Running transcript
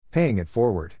Paying it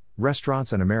forward,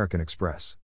 restaurants and American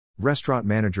Express. Restaurant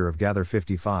manager of Gather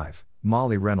 55,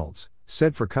 Molly Reynolds,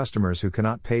 said for customers who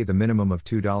cannot pay the minimum of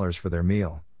 $2 for their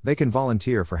meal, they can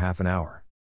volunteer for half an hour.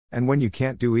 And when you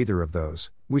can't do either of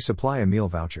those, we supply a meal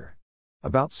voucher.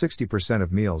 About 60%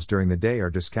 of meals during the day are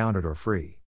discounted or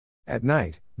free. At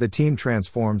night, the team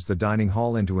transforms the dining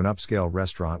hall into an upscale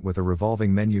restaurant with a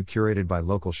revolving menu curated by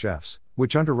local chefs,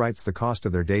 which underwrites the cost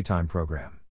of their daytime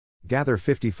program. Gather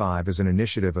 55 is an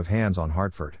initiative of Hands on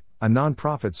Hartford, a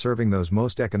nonprofit serving those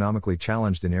most economically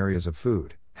challenged in areas of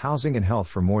food, housing and health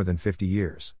for more than 50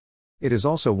 years. It is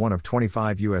also one of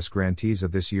 25 U.S. grantees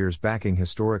of this year's Backing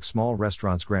Historic Small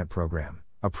Restaurants Grant Program,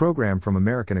 a program from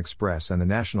American Express and the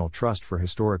National Trust for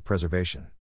Historic Preservation.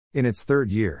 In its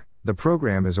third year, the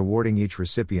program is awarding each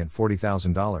recipient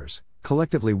 $40,000,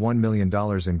 collectively $1 million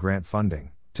in grant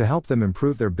funding, to help them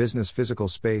improve their business physical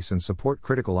space and support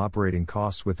critical operating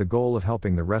costs with the goal of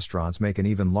helping the restaurants make an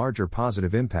even larger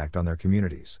positive impact on their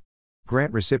communities.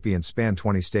 Grant recipients span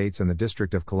 20 states and the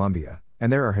District of Columbia,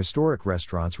 and there are historic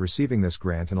restaurants receiving this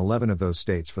grant in 11 of those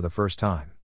states for the first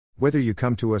time. Whether you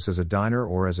come to us as a diner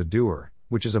or as a doer,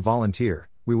 which is a volunteer,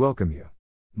 we welcome you.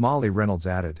 Molly Reynolds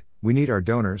added, "We need our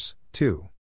donors, too.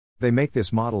 They make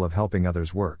this model of helping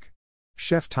others work."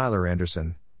 Chef Tyler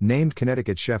Anderson, named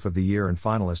Connecticut Chef of the Year and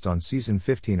finalist on Season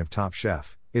 15 of Top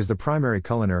Chef, is the primary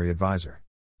culinary advisor.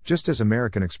 Just as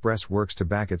American Express works to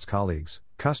back its colleagues,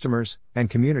 customers, and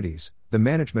communities, the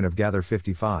management of Gather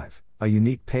 55, a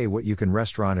unique pay-what-you-can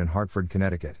restaurant in Hartford,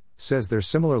 Connecticut, says they're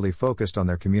similarly focused on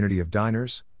their community of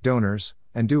diners, donors,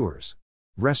 and doers.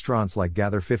 Restaurants like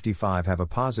Gather 55 have a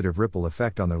positive ripple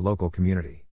effect on their local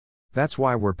community. That's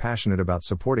why we're passionate about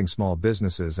supporting small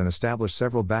businesses and establish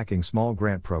several Backing Small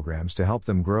grant programs to help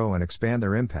them grow and expand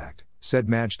their impact, said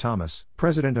Madge Thomas,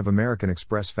 president of American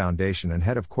Express Foundation and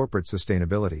head of corporate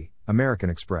sustainability, American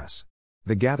Express.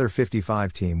 The Gather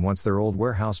 55 team wants their old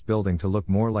warehouse building to look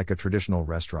more like a traditional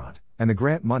restaurant, and the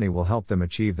grant money will help them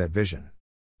achieve that vision.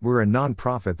 We're a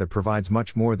non-profit that provides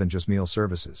much more than just meal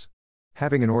services.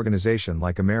 Having an organization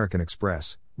like American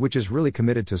Express, which is really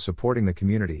committed to supporting the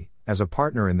community, as a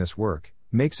partner in this work,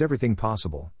 makes everything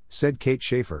possible, said Kate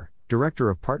Schaefer, Director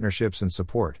of Partnerships and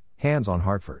Support, Hands on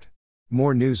Hartford.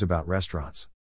 More news about restaurants.